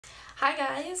Hi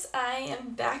guys, I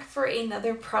am back for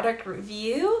another product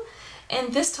review,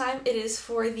 and this time it is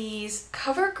for these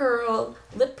CoverGirl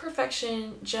Lip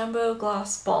Perfection Jumbo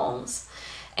Gloss Balms.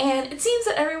 And it seems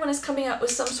that everyone is coming out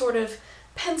with some sort of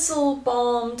pencil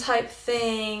balm type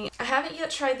thing. I haven't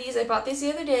yet tried these. I bought these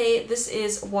the other day. This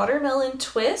is Watermelon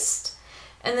Twist,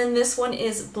 and then this one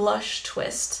is Blush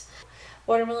Twist.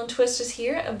 Watermelon Twist is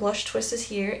here and Blush Twist is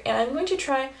here, and I'm going to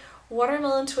try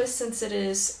Watermelon Twist since it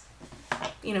is,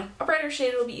 you know, a brighter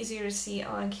shade. It'll be easier to see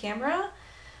on camera.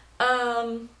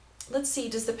 Let's see,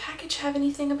 does the package have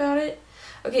anything about it?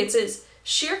 Okay, it says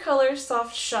sheer color,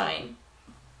 soft shine.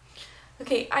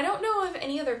 Okay, I don't know of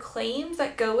any other claims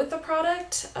that go with the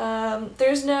product.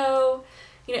 There's no,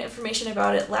 information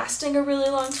about it lasting a really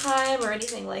long time or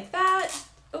anything like that.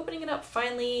 Opening it up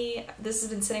finally, this has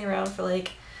been sitting around for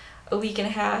like a week and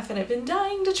a half and I've been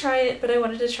dying to try it, but I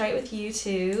wanted to try it with you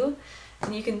too.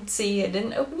 And you can see I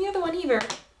didn't open the other one either.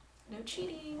 No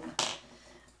cheating.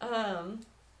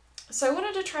 So I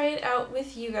wanted to try it out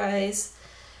with you guys.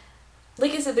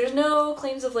 Like I said, there's no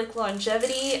claims of like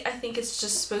longevity. I think it's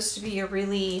just supposed to be a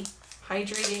really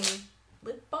hydrating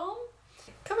lip balm.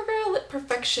 CoverGirl Lip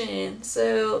Perfection.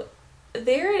 So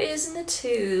there it is in the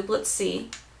tube. Let's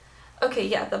see. Okay,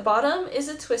 yeah, the bottom is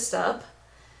a twist up.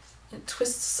 It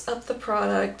twists up the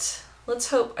product.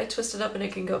 Let's hope I twist it up and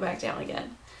it can go back down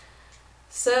again.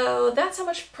 So that's how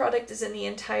much product is in the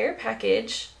entire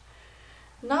package.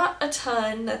 Not a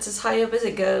ton, that's as high up as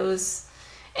it goes.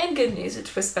 And good news, it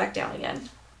twists back down again.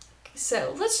 Okay,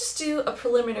 so let's just do a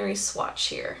preliminary swatch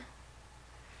here.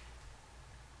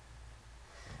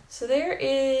 So there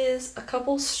is a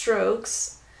couple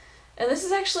strokes. And this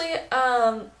is actually,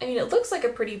 it looks like a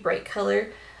pretty bright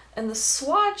color. And the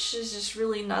swatch is just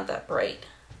really not that bright.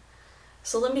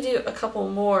 So let me do a couple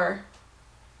more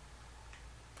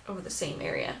over the same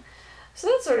area. So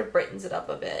that sort of brightens it up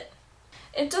a bit.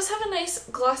 It does have a nice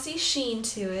glossy sheen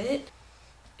to it.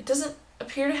 It doesn't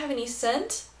appear to have any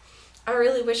scent. I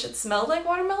really wish it smelled like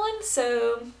watermelon,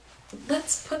 so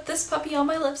let's put this puppy on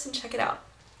my lips and check it out.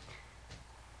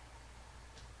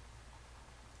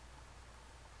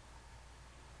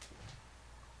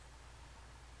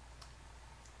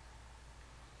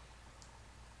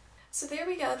 So there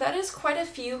we go. That is quite a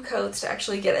few coats to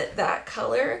actually get it that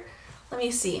color. Let me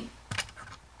see.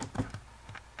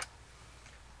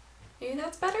 Maybe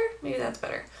that's better? Maybe that's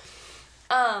better.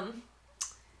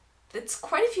 It's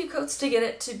quite a few coats to get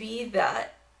it to be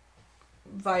that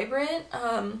vibrant.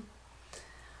 I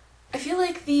feel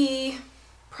like the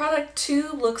product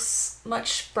tube looks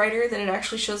much brighter than it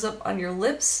actually shows up on your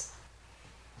lips.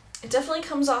 It definitely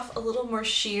comes off a little more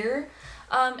sheer.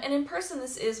 And in person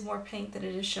this is more pink than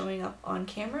it is showing up on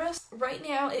camera. Right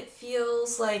now it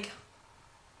feels like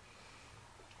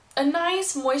a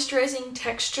nice moisturizing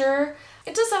texture.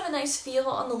 It does have a nice feel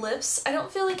on the lips. I don't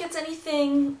feel like it's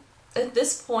anything at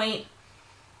this point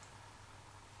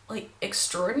like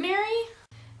extraordinary.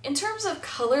 In terms of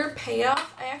color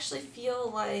payoff, I actually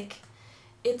feel like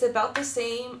it's about the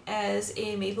same as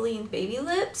a Maybelline Baby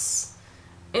Lips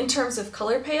in terms of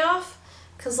color payoff.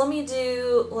 Because let me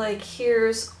do, like,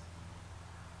 here's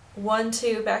 1,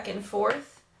 2, back and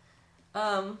forth.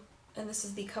 And this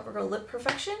is the CoverGirl Lip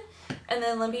Perfection. And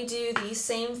then let me do the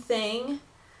same thing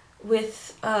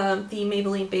with the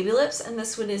Maybelline Baby Lips. And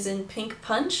this one is in Pink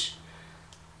Punch.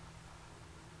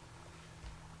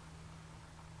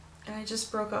 And I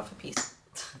just broke off a piece.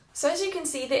 So as you can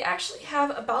see, they actually have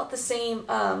about the same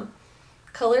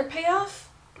color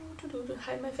payoff.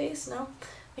 Hide my face? No.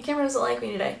 My camera doesn't like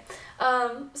me today.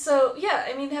 So yeah,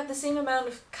 I mean, they have the same amount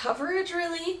of coverage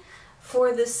really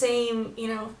for the same,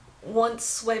 one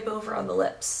swipe over on the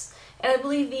lips. And I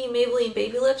believe the Maybelline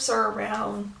Baby Lips are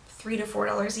around $3 to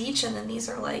 $4 each, and then these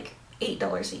are like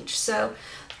 $8 each. So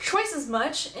twice as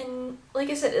much, and like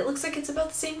I said, it looks like it's about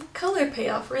the same color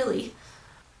payoff really.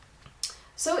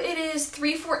 So it is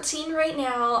 3:14 right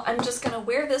now. I'm just gonna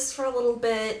wear this for a little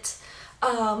bit.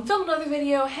 Film another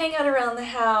video, hang out around the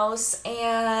house,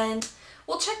 and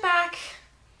we'll check back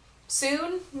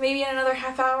soon, maybe in another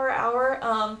half hour, hour.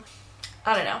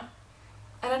 I don't know.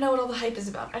 I don't know what all the hype is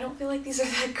about. I don't feel like these are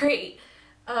that great.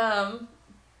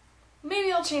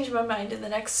 Maybe I'll change my mind in the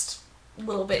next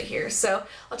little bit here. So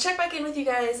I'll check back in with you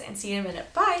guys and see you in a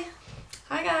minute. Bye!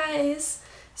 Hi guys!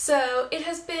 So it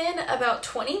has been about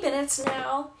 20 minutes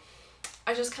now.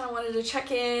 I just kind of wanted to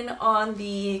check in on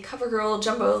the CoverGirl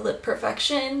Jumbo Lip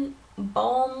Perfection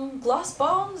Gloss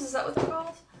Balms, is that what they're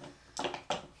called?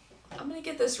 I'm gonna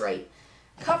get this right.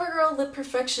 CoverGirl Lip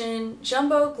Perfection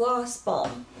Jumbo Gloss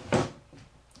Balm.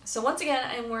 So once again,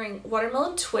 I'm wearing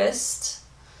Watermelon Twist,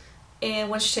 and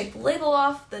once you take the label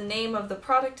off, the name of the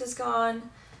product is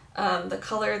gone. the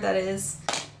color that is.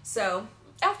 So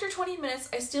after 20 minutes,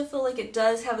 I still feel like it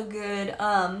does have a good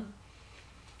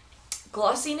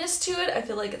glossiness to it. I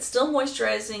feel like it's still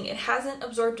moisturizing. It hasn't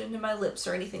absorbed into my lips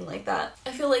or anything like that.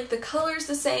 I feel like the color's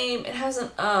the same. It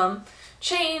hasn't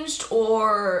changed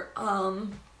or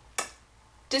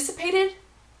dissipated?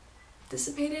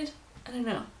 I don't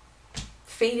know.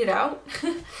 Faded out?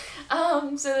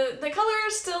 So the color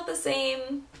is still the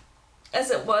same as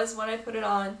it was when I put it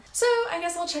on. So I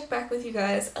guess I'll check back with you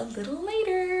guys a little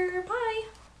later. Bye!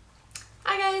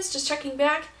 Hi guys, just checking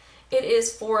back. It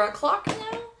is 4 o'clock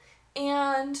now,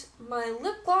 and my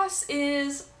lip gloss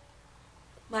is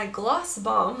my Gloss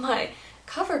Bomb, my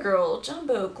CoverGirl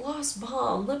Jumbo Gloss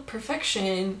Bomb Lip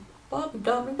Perfection, blah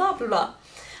blah blah blah blah.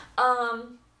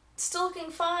 Still looking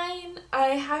fine. I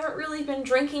haven't really been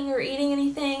drinking or eating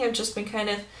anything. I've just been kind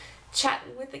of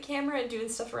chatting with the camera and doing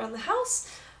stuff around the house.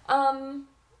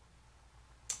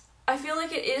 I feel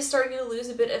like it is starting to lose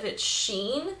a bit of its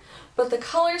sheen, but the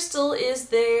color still is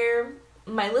there.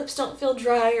 My lips don't feel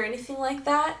dry or anything like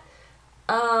that.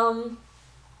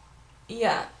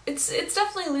 Yeah, it's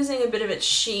definitely losing a bit of its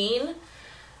sheen,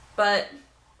 but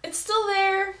it's still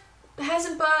there. It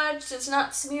hasn't budged. It's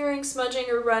not smearing, smudging,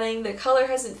 or running. The color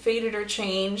hasn't faded or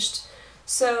changed.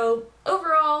 So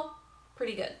overall,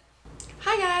 pretty good.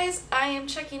 Hi guys, I am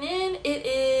checking in. It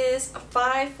is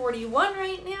 5:41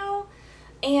 right now,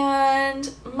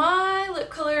 and my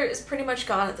lip color is pretty much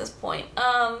gone at this point.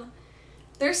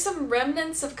 There's some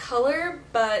remnants of color,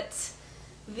 but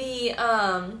the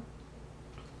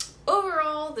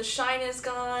overall the shine is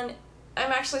gone.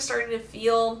 I'm actually starting to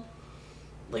feel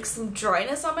like some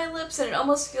dryness on my lips, and it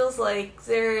almost feels like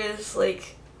there is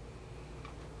like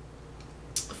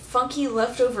funky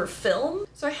leftover film.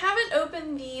 So I haven't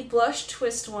opened the blush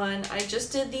twist one. I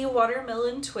just did the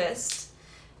watermelon twist,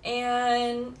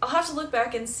 and I'll have to look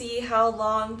back and see how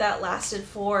long that lasted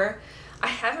for. I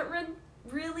haven't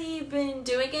really been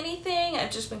doing anything.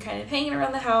 I've just been kind of hanging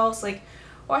around the house, like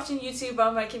watching YouTube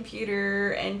on my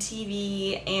computer and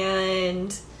TV,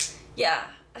 and yeah,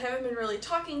 I haven't been really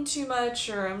talking too much,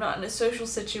 or I'm not in a social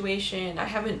situation. I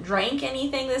haven't drank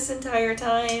anything this entire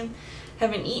time.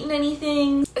 Haven't eaten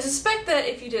anything. I suspect that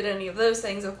if you did any of those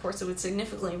things, of course, it would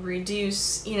significantly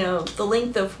reduce, you know, the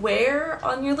length of wear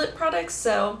on your lip products,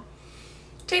 so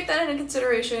take that into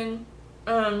consideration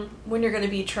when you're going to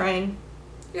be trying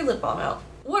your lip balm out.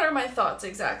 What are my thoughts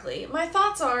exactly? My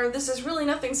thoughts are, this is really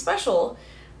nothing special.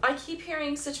 I keep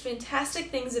hearing such fantastic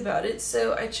things about it,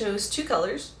 so I chose 2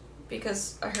 colors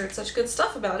because I heard such good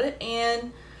stuff about it,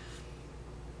 and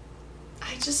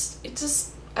I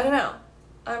don't know.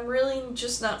 I'm really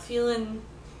just not feeling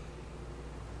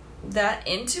that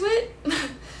into it.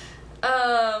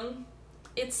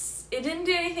 It didn't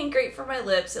do anything great for my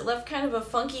lips. It left kind of a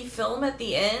funky film at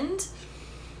the end.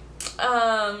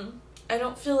 I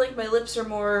don't feel like my lips are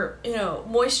more, you know,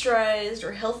 moisturized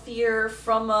or healthier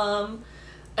from them.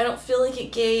 I don't feel like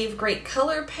it gave great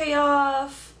color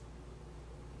payoff.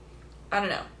 I don't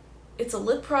know. It's a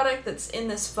lip product that's in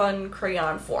this fun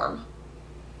crayon form,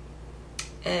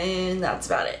 and that's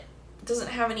about it. It doesn't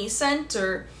have any scent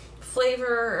or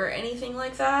flavor or anything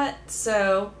like that,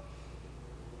 so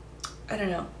I don't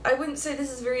know. I wouldn't say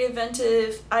this is very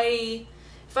inventive.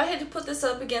 If I had to put this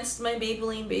up against my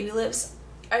Maybelline Baby Lips,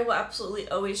 I will absolutely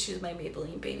always choose my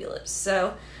Maybelline Baby Lips.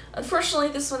 So unfortunately,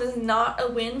 this one is not a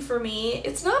win for me.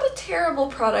 It's not a terrible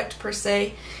product per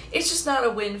se, it's just not a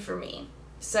win for me.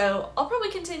 So I'll probably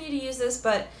continue to use this,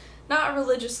 but not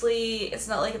religiously. It's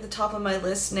not like at the top of my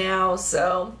list now,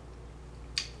 so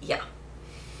yeah.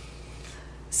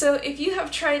 So if you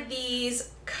have tried these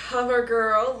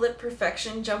CoverGirl Lip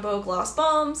Perfection Jumbo Gloss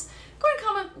Balms, go ahead and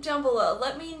comment down below.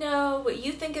 Let me know what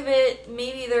you think of it.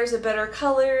 Maybe there's a better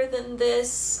color than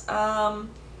this.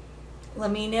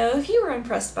 Let me know if you were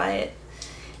impressed by it.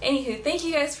 Anywho, thank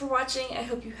you guys for watching. I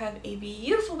hope you have a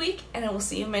beautiful week, and I will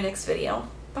see you in my next video.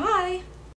 Bye!